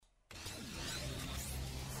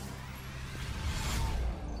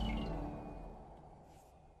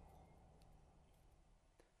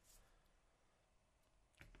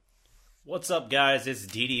What's up, guys? It's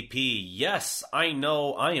DDP. Yes, I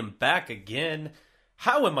know I am back again.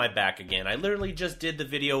 How am I back again? I literally just did the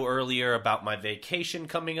video earlier about my vacation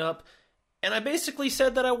coming up, and I basically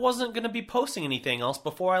said that I wasn't going to be posting anything else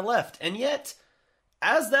before I left. And yet,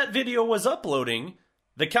 as that video was uploading,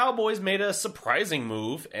 the Cowboys made a surprising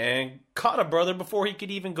move and caught a brother before he could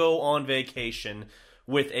even go on vacation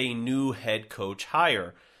with a new head coach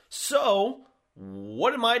hire. So,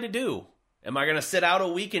 what am I to do? Am I going to sit out a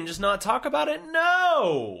week and just not talk about it?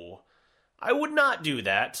 No! I would not do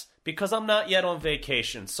that because I'm not yet on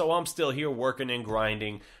vacation, so I'm still here working and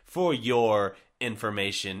grinding for your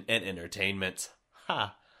information and entertainment.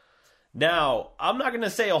 Ha! Now, I'm not going to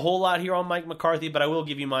say a whole lot here on Mike McCarthy, but I will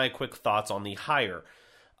give you my quick thoughts on the hire.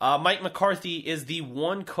 Mike McCarthy is the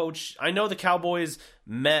one coach. I know the Cowboys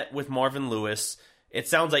met with Marvin Lewis. It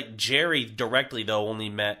sounds like Jerry directly, though, only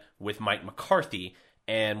met with Mike McCarthy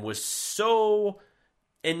and was so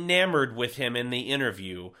enamored with him in the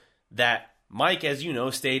interview that Mike, as you know,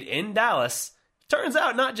 stayed in Dallas. Turns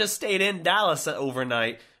out not just stayed in Dallas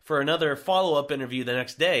overnight for another follow-up interview the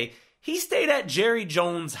next day. He stayed at Jerry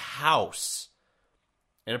Jones' house.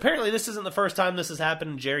 And apparently this isn't the first time this has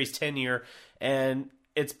happened in Jerry's tenure. And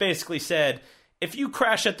it's basically said, if you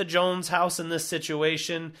crash at the Jones house in this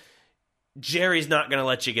situation, Jerry's not going to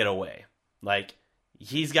let you get away. Like,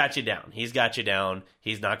 he's got you down. He's got you down.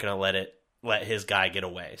 He's not going to let his guy get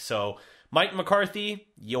away. So, Mike McCarthy,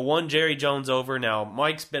 you won Jerry Jones over. Now,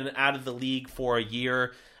 Mike's been out of the league for a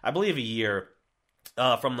year, I believe a year,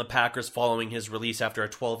 from the Packers following his release after a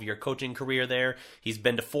 12-year coaching career there. He's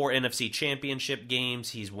been to 4 NFC championship games.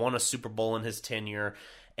 He's won a Super Bowl in his tenure.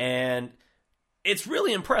 And it's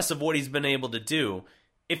really impressive what he's been able to do.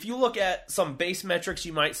 If you look at some base metrics,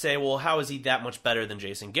 you might say, well, how is he that much better than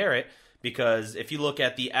Jason Garrett? Because if you look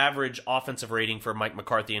at the average offensive rating for Mike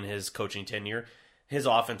McCarthy in his coaching tenure, his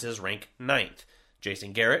offenses rank 9th.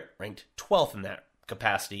 Jason Garrett ranked 12th in that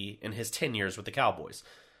capacity in his 10 years with the Cowboys.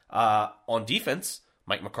 On defense,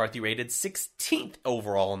 Mike McCarthy rated 16th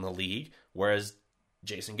overall in the league, whereas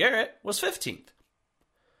Jason Garrett was 15th.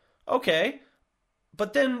 Okay,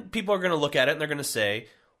 but then people are going to look at it and they're going to say,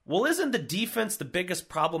 well, isn't the defense the biggest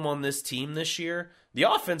problem on this team this year? The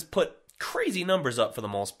offense put crazy numbers up for the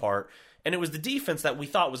most part, and it was the defense that we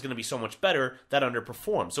thought was going to be so much better that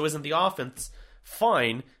underperformed. So isn't the offense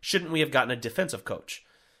fine? Shouldn't we have gotten a defensive coach?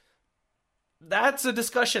 That's a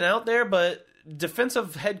discussion out there, but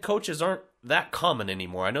defensive head coaches aren't that common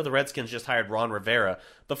anymore. I know the Redskins just hired Ron Rivera,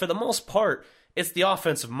 but for the most part, it's the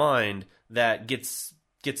offensive mind that gets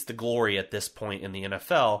the glory at this point in the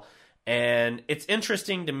NFL. And it's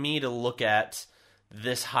interesting to me to look at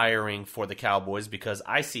this hiring for the Cowboys because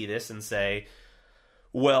I see this and say,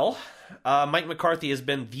 well, Mike McCarthy has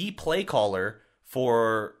been the play caller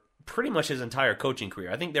for pretty much his entire coaching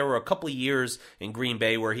career. I think there were a couple of years in Green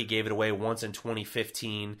Bay where he gave it away once in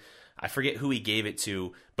 2015. I forget who he gave it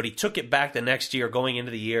to, but he took it back the next year going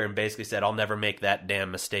into the year and basically said, I'll never make that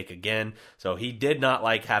damn mistake again. So he did not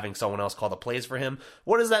like having someone else call the plays for him.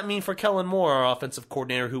 What does that mean for Kellen Moore, our offensive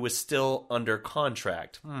coordinator, who was still under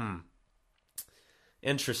contract?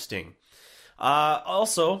 Interesting.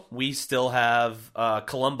 Also, we still have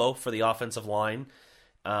Colombo for the offensive line.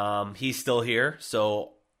 He's still here,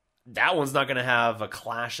 so that one's not going to have a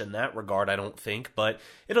clash in that regard, I don't think. But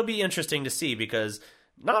it'll be interesting to see because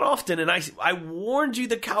not often, and I warned you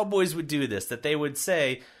the Cowboys would do this, that they would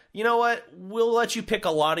say, you know what, we'll let you pick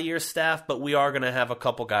a lot of your staff, but we are going to have a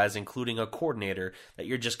couple guys, including a coordinator, that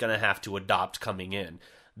you're just going to have to adopt coming in.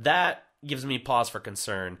 That gives me pause for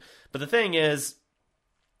concern. But the thing is,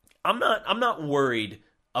 I'm not worried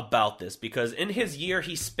about this because in his year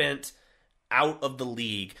he spent out of the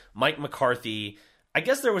league, Mike McCarthy, I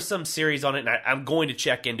guess there was some series on it, and I'm going to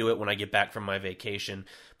check into it when I get back from my vacation,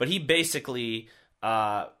 but he basically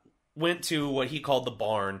went to what he called the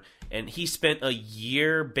barn, and he spent a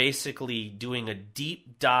year basically doing a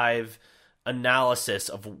deep dive analysis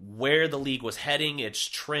of where the league was heading, its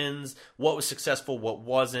trends, what was successful, what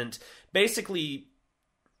wasn't, basically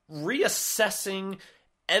reassessing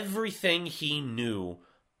everything he knew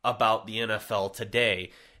about the NFL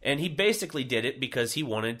today. And he basically did it because he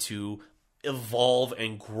wanted to evolve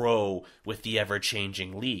and grow with the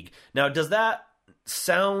ever-changing league. Now, does that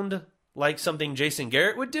sound like something Jason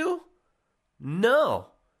Garrett would do? No,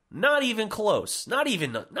 not even close. Not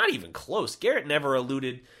even close. Garrett never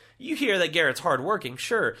alluded. You hear that Garrett's hardworking,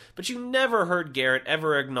 sure, but you never heard Garrett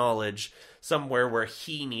ever acknowledge somewhere where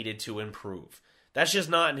he needed to improve. That's just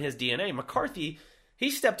not in his DNA. McCarthy, he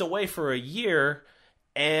stepped away for a year,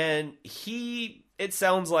 and it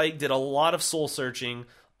sounds like, did a lot of soul searching,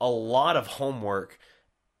 a lot of homework,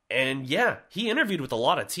 And yeah, he interviewed with a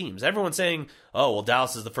lot of teams. Everyone's saying, oh, well,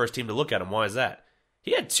 Dallas is the first team to look at him. Why is that?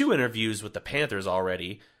 He had 2 interviews with the Panthers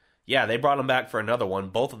already. Yeah, they brought him back for another one.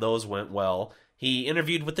 Both of those went well. He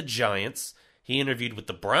interviewed with the Giants. He interviewed with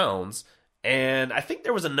the Browns. And I think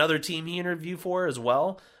there was another team he interviewed for as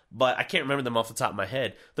well, but I can't remember them off the top of my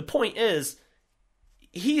head. The point is,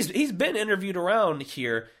 he's been interviewed around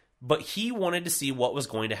here, but he wanted to see what was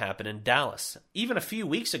going to happen in Dallas. Even a few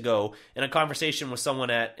weeks ago, in a conversation with someone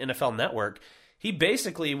at NFL Network, he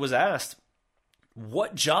basically was asked,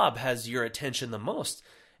 what job has your attention the most?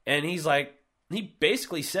 And he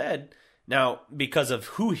basically said, now, because of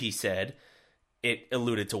who he said, it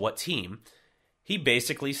alluded to what team. He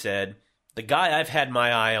basically said, the guy I've had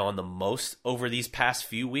my eye on the most over these past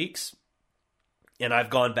few weeks, and I've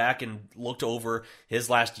gone back and looked over his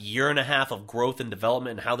last year and a half of growth and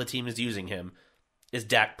development and how the team is using him, is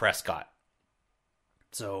Dak Prescott.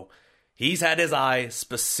 So he's had his eye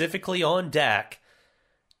specifically on Dak,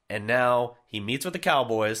 and now he meets with the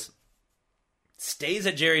Cowboys, stays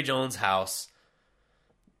at Jerry Jones' house,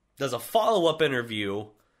 does a follow-up interview,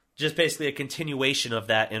 just basically a continuation of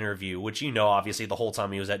that interview, which obviously the whole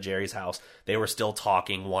time he was at Jerry's house, they were still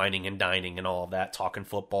talking, whining and dining and all of that, talking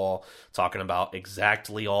football, talking about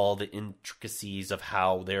exactly all the intricacies of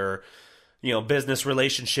how their, business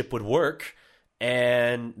relationship would work.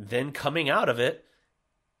 And then coming out of it,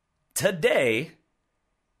 today,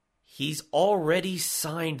 he's already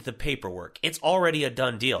signed the paperwork. It's already a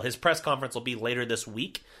done deal. His press conference will be later this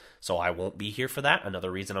week, so I won't be here for that.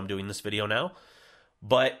 Another reason I'm doing this video now.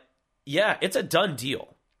 But yeah, it's a done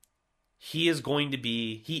deal. He is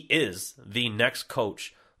the next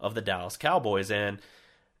coach of the Dallas Cowboys. And,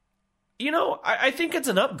 I think it's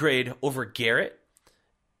an upgrade over Garrett.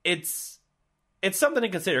 It's something to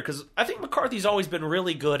consider because I think McCarthy's always been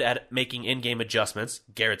really good at making in-game adjustments,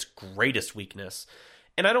 Garrett's greatest weakness.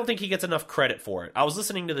 And I don't think he gets enough credit for it. I was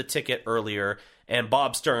listening to The Ticket earlier, and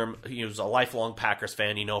Bob Sturm, who's a lifelong Packers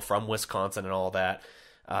fan, from Wisconsin and all that,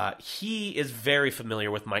 he is very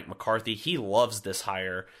familiar with Mike McCarthy. He loves this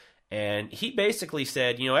hire. And he basically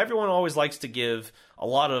said, everyone always likes to give a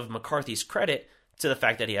lot of McCarthy's credit to the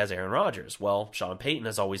fact that he has Aaron Rodgers. Well, Sean Payton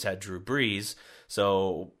has always had Drew Brees.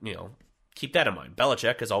 So, keep that in mind.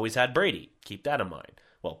 Belichick has always had Brady. Keep that in mind.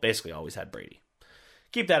 Well, basically always had Brady.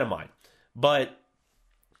 Keep that in mind. But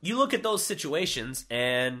you look at those situations,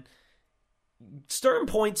 and Stern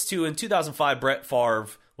points to, in 2005, Brett Favre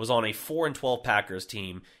was on a 4-12 Packers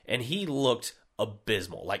team, and he looked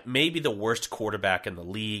abysmal, like maybe the worst quarterback in the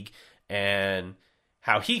league, and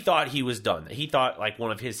how he thought he was done. He thought like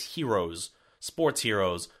one of his heroes, sports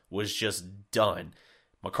heroes, was just done.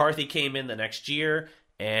 McCarthy came in the next year,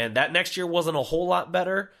 and that next year wasn't a whole lot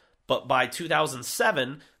better, but by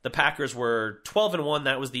 2007, the Packers were 12-1.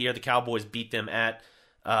 That was the year the Cowboys beat them at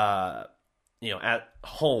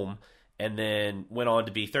home, and then went on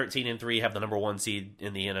to be 13-3, have the number 1 seed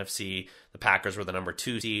in the NFC. The Packers were the number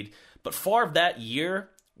 2 seed. But Favre that year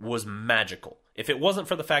was magical. If it wasn't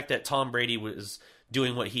for the fact that Tom Brady was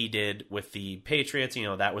doing what he did with the Patriots,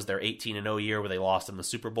 that was their 18-0 year where they lost in the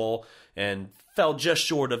Super Bowl and fell just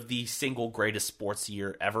short of the single greatest sports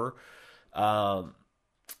year ever.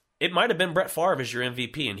 It might have been Brett Favre as your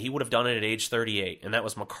MVP, and he would have done it at age 38, and that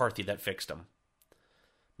was McCarthy that fixed him.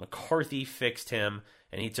 McCarthy fixed him,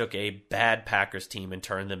 and he took a bad Packers team and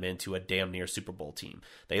turned them into a damn near Super Bowl team.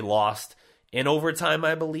 They lost in overtime,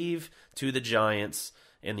 I believe, to the Giants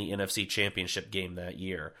in the NFC Championship game that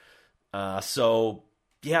year. So,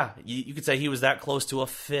 yeah, you could say he was that close to a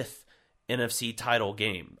 5th NFC title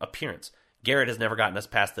game appearance. Garrett has never gotten us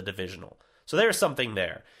past the divisional. So there's something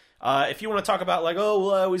there. If you want to talk about I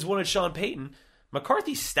always wanted Sean Payton,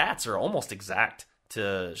 McCarthy's stats are almost exact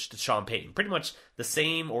to Sean Payton. Pretty much the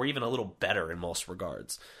same or even a little better in most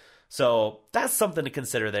regards. So that's something to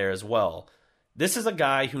consider there as well. This is a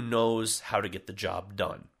guy who knows how to get the job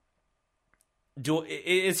done.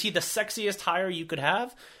 Is he the sexiest hire you could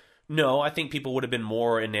have? No, I think people would have been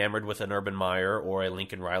more enamored with an Urban Meyer or a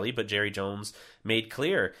Lincoln Riley, but Jerry Jones made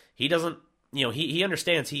clear he doesn't, he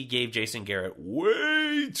understands he gave Jason Garrett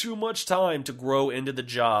way too much time to grow into the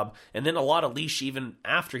job, and then a lot of leash even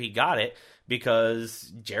after he got it,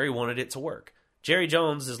 because Jerry wanted it to work. Jerry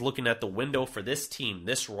Jones is looking at the window for this team,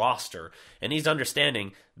 this roster, and he's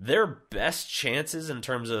understanding their best chances in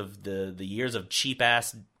terms of the years of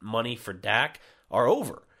cheap-ass money for Dak are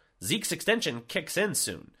over. Zeke's extension kicks in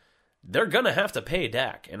soon. They're going to have to pay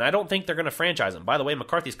Dak, and I don't think they're going to franchise him. By the way,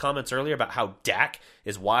 McCarthy's comments earlier about how Dak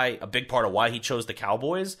is a big part of why he chose the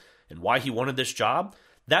Cowboys and why he wanted this job,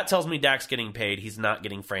 that tells me Dak's getting paid. He's not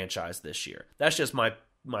getting franchised this year. That's just my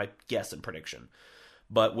guess and prediction.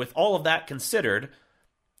 But with all of that considered,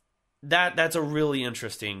 that's a really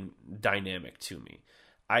interesting dynamic to me.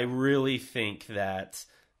 I really think that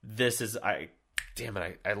this is I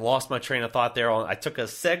lost my train of thought there. I took a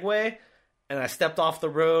segue and I stepped off the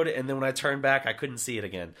road, and then when I turned back, I couldn't see it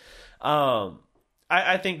again.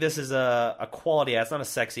 I think this is a quality ad. It's not a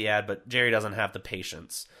sexy ad, but Jerry doesn't have the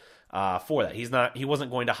patience for that. He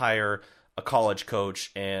wasn't going to hire a college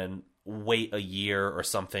coach and wait a year or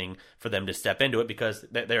something for them to step into it, because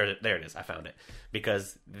there it is. I found it.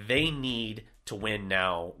 Because they need to win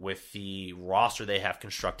now with the roster they have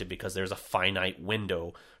constructed, because there's a finite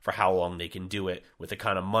window for how long they can do it with the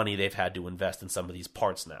kind of money they've had to invest in some of these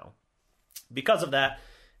parts now. Because of that,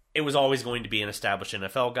 it was always going to be an established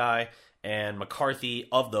NFL guy, and McCarthy,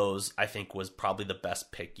 of those, I think was probably the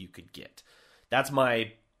best pick you could get. That's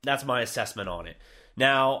my assessment on it.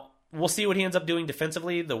 Now, we'll see what he ends up doing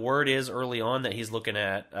defensively. The word is early on that he's looking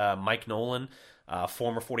at Mike Nolan,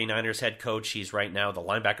 former 49ers head coach. He's right now the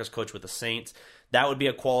linebackers coach with the Saints. That would be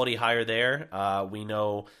a quality hire there. We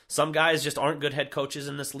know some guys just aren't good head coaches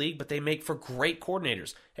in this league, but they make for great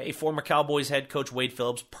coordinators. Hey, former Cowboys head coach Wade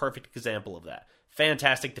Phillips, perfect example of that.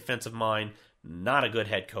 Fantastic defensive mind, not a good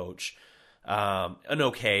head coach. An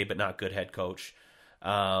okay, but not good head coach.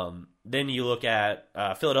 Then you look at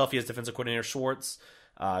Philadelphia's defensive coordinator Schwartz.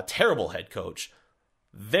 Terrible head coach.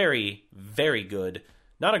 Very, very good.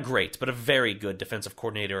 Not a great, but a very good defensive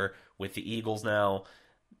coordinator with the Eagles now.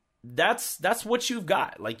 That's what you've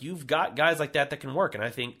got. Like, you've got guys like that can work. And I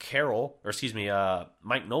think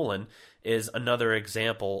Mike Nolan is another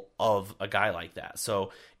example of a guy like that.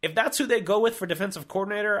 So if that's who they go with for defensive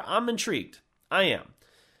coordinator, I'm intrigued. I am.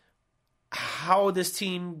 How this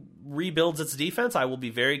team rebuilds its defense, I will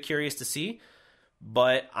be very curious to see.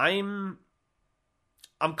 But I'm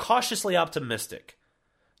cautiously optimistic.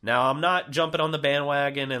 Now, I'm not jumping on the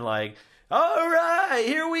bandwagon and like, all right,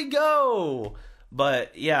 here we go.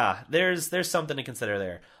 But yeah, there's something to consider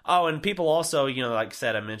there. Oh, and people also, like I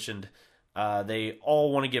said, I mentioned, they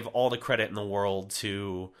all want to give all the credit in the world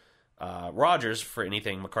to Rodgers for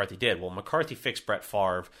anything McCarthy did. Well, McCarthy fixed Brett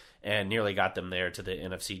Favre and nearly got them there to the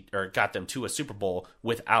NFC, or got them to a Super Bowl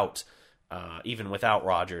even without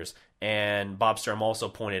Rodgers. And Bob Sturm also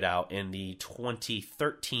pointed out in the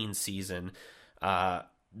 2013 season,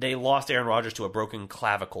 they lost Aaron Rodgers to a broken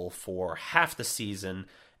clavicle for half the season.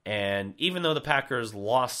 And even though the Packers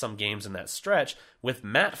lost some games in that stretch, with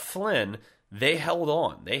Matt Flynn, they held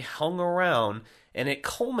on. They hung around, and it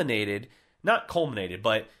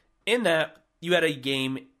but in that, you had a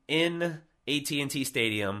game in AT&T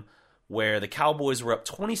Stadium where the Cowboys were up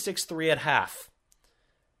 26-3 at half.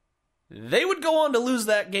 They would go on to lose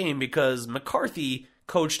that game because McCarthy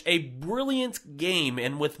coached a brilliant game,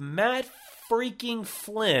 and with Matt freaking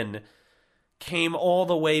Flynn, came all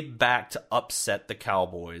the way back to upset the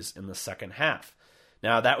Cowboys in the second half.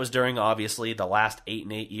 Now, that was during, obviously, the last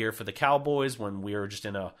 8-8 year for the Cowboys, when we were just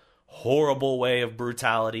in a horrible way of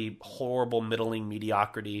brutality, horrible middling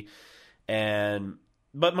mediocrity.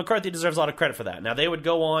 But McCarthy deserves a lot of credit for that. Now, they would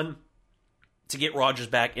go on to get Rodgers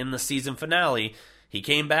back in the season finale. He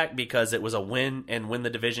came back because it was a win the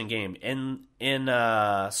division game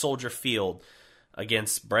in Soldier Field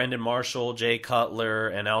against Brandon Marshall, Jay Cutler,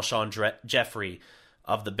 and Alshon Jeffrey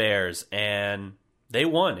of the Bears. And they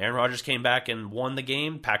won. Aaron Rodgers came back and won the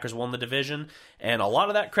game. Packers won the division. And a lot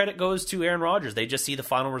of that credit goes to Aaron Rodgers. They just see the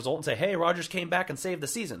final result and say, hey, Rodgers came back and saved the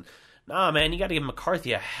season. Nah, man, you got to give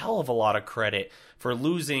McCarthy a hell of a lot of credit for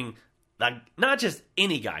losing, not just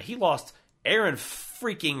any guy. He lost Aaron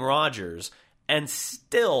freaking Rodgers and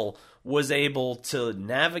still was able to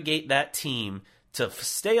navigate that team to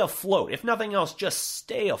stay afloat. If nothing else, just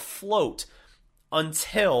stay afloat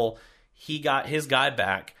until he got his guy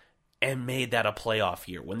back and made that a playoff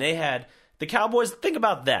year. When they had the Cowboys, think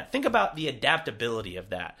about that. Think about the adaptability of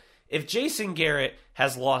that. If Jason Garrett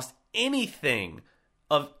has lost anything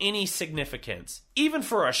of any significance, even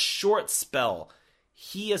for a short spell,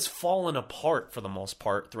 he has fallen apart for the most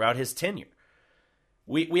part throughout his tenure.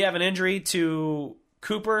 We have an injury to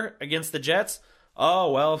Cooper against the Jets.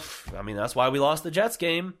 Oh, well, I mean, that's why we lost the Jets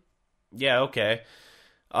game. Yeah, okay.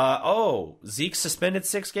 Zeke suspended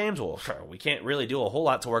 6 games? Well, we can't really do a whole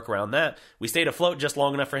lot to work around that. We stayed afloat just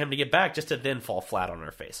long enough for him to get back just to then fall flat on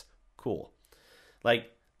our face. Cool.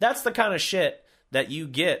 Like, that's the kind of shit that you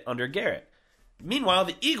get under Garrett. Meanwhile,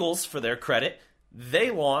 the Eagles, for their credit,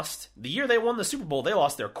 they lost, the year they won the Super Bowl, they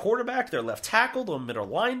lost their quarterback, their left tackle, their middle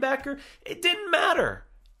linebacker. It didn't matter.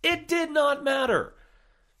 It did not matter.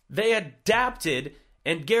 They adapted,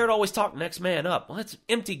 and Garrett always talked next man up. Well, that's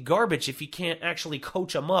empty garbage if you can't actually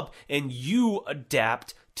coach them up and you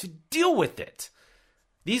adapt to deal with it.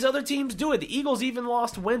 These other teams do it. The Eagles even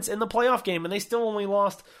lost Wentz in the playoff game, and they still only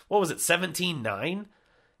lost, 17-9?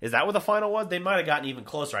 Is that what the final was? They might have gotten even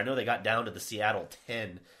closer. I know they got down to the Seattle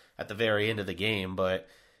 10 at the very end of the game, but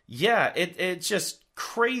yeah, it's just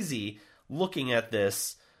crazy looking at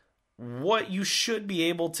this, what you should be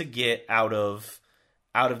able to get out of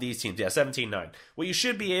these teams. Yeah, 17-9. What you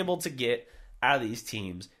should be able to get out of these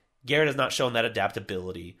teams. Garrett has not shown that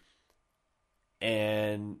adaptability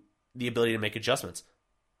and the ability to make adjustments.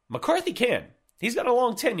 McCarthy can. He's got a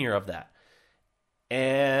long tenure of that.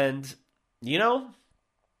 And,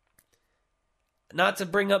 not to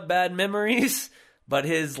bring up bad memories, but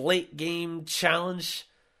his late game challenge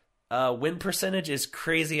win percentage is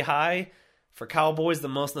crazy high. For Cowboys, the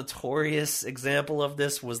most notorious example of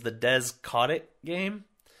this was the Dez Cauditt game.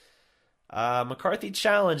 McCarthy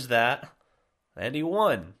challenged that, and he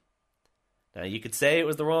won. Now, you could say it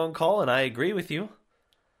was the wrong call, and I agree with you.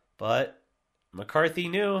 But McCarthy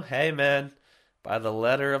knew, hey, man, by the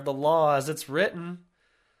letter of the law as it's written,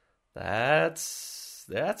 that's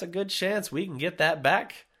a good chance we can get that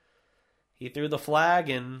back. He threw the flag,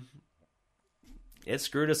 and it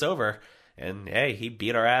screwed us over. And, hey, he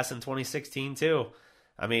beat our ass in 2016, too.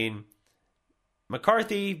 I mean,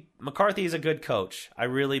 McCarthy is a good coach. I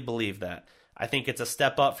really believe that. I think it's a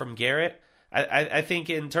step up from Garrett. I think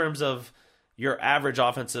in terms of your average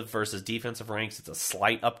offensive versus defensive ranks, it's a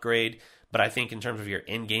slight upgrade. But I think in terms of your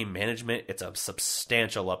in-game management, it's a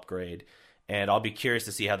substantial upgrade. And I'll be curious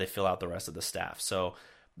to see how they fill out the rest of the staff. So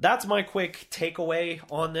that's my quick takeaway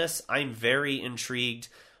on this. I'm very intrigued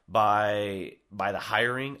by the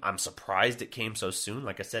hiring. I'm surprised it came so soon.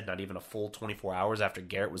 Like I said, not even a full 24 hours after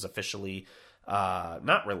Garrett was officially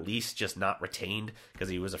not released, just not retained, because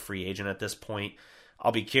he was a free agent at this point.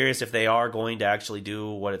 I'll be curious if they are going to actually do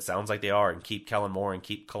what it sounds like they are and keep Kellen Moore and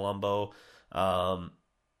keep Colombo.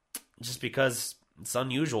 Just because it's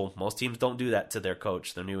unusual. Most teams don't do that to their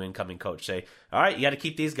coach, their new incoming coach. Say, all right, you got to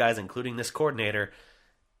keep these guys, including this coordinator.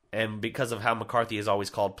 And because of how McCarthy has always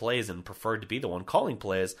called plays and preferred to be the one calling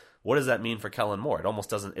plays, what does that mean for Kellen Moore? It almost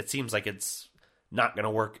doesn't. It seems like it's not going to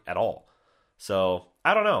work at all. So,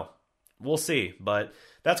 I don't know. We'll see. But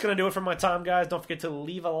that's going to do it for my time, guys. Don't forget to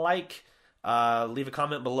leave a like. Leave a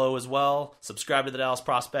comment below as well. Subscribe to the Dallas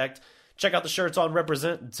Prospect. Check out the shirts on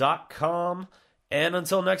represent.com. And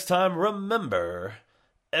until next time, remember,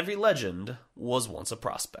 every legend was once a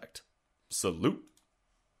prospect. Salute.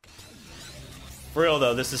 For real,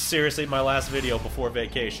 though, this is seriously my last video before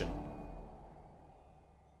vacation.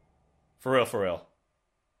 For real, for real.